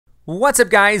What's up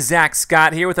guys, Zack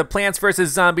Scott here with a Plants vs.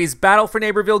 Zombies Battle for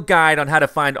Neighborville guide on how to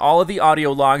find all of the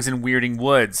audio logs in Weirding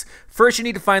Woods. First you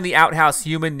need to find the outhouse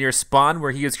human near spawn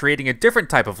where he is creating a different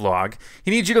type of log.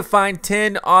 He needs you to find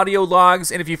 10 audio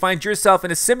logs, and if you find yourself in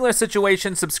a similar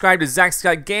situation, subscribe to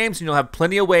ZackScottGames and you'll have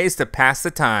plenty of ways to pass the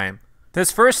time. This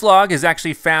first log is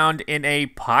actually found in a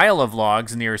pile of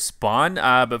logs near spawn,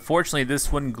 but fortunately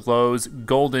this one glows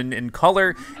golden in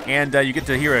color, and you get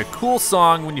to hear a cool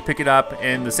song when you pick it up,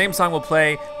 and the same song will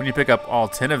play when you pick up all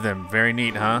 10 of them. Very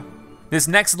neat, huh? This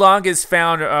next log is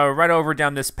found right over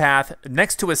down this path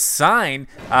next to a sign,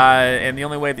 and the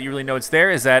only way that you really know it's there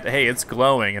is that, hey, it's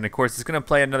glowing, and of course it's going to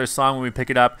play another song when we pick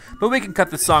it up, but we can cut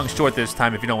the song short this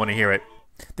time if you don't want to hear it.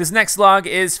 This next log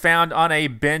is found on a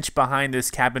bench behind this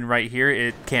cabin right here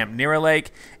at Camp near a lake,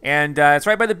 and it's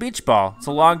right by the beach ball. It's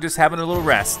a log just having a little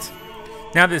rest.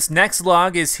 Now this next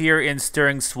log is here in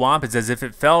Stirring Swamp. It's as if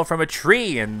it fell from a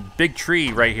tree, and big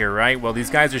tree right here, right? Well, these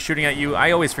guys are shooting at you.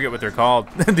 I always forget what they're called,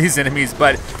 these enemies,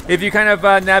 but if you kind of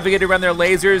navigate around their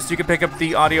lasers, you can pick up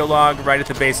the audio log right at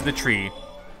the base of the tree.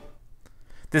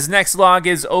 This next log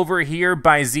is over here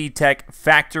by Z-Tech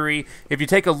Factory. If you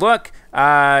take a look,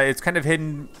 it's kind of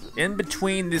hidden in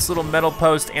between this little metal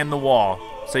post and the wall.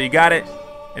 So you got it,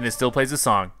 and it still plays a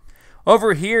song.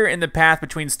 Over here in the path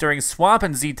between Stirring Swamp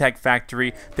and Z-Tech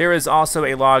Factory, there is also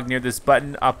a log near this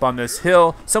button up on this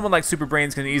hill. Someone like Super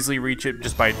Brains can easily reach it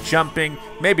just by jumping.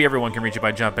 Maybe everyone can reach it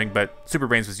by jumping, but Super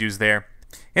Brains was used there.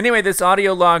 Anyway, this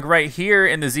audio log right here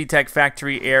in the Z-Tech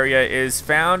Factory area is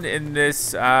found in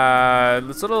this,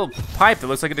 this little pipe that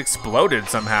looks like it exploded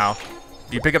somehow.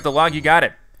 If you pick up the log, you got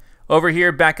it. Over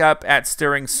here, back up at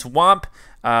Stirring Swamp,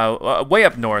 way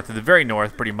up north, at the very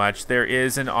north pretty much, there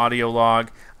is an audio log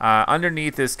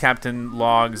underneath this Captain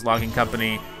Logs Logging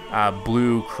Company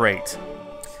blue crate.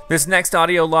 This next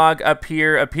audio log up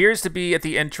here appears to be at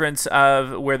the entrance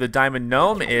of where the Diamond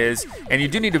Gnome is, and you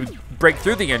do need to break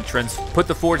through the entrance, put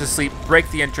the four to sleep, break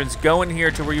the entrance, go in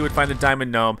here to where you would find the Diamond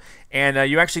Gnome, and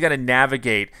you actually got to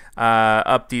navigate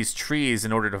up these trees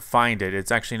in order to find it.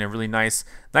 It's actually in a really nicely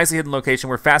hidden location.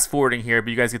 We're fast forwarding here,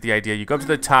 but you guys get the idea. You go up to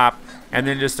the top, and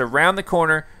then just around the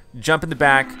corner, jump in the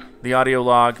back, the audio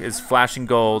log is flashing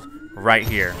gold right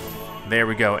here. There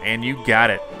we go, and you got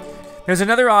it. There's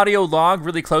another audio log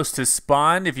really close to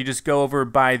spawn. If you just go over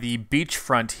by the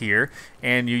beachfront here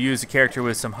and you use a character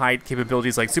with some height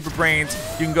capabilities like Super Brains,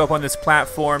 you can go up on this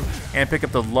platform and pick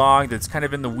up the log that's kind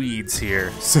of in the weeds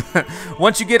here. So,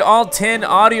 once you get all 10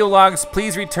 audio logs,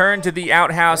 please return to the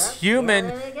outhouse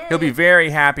human. He'll be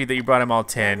very happy that you brought him all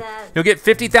 10. You'll get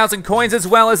 50,000 coins as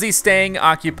well as the staying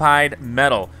occupied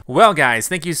medal. Well guys,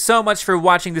 thank you so much for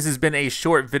watching. This has been a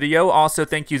short video. Also,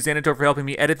 thank you Xanator for helping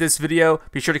me edit this video.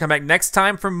 Be sure to come back next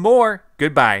time for more.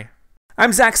 Goodbye.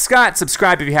 I'm Zack Scott.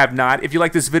 Subscribe if you have not. If you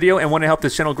like this video and want to help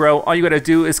this channel grow, all you gotta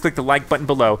do is click the like button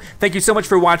below. Thank you so much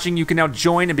for watching. You can now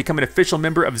join and become an official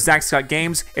member of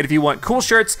ZackScottGames. And if you want cool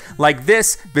shirts like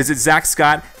this, visit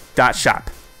ZackScott.shop.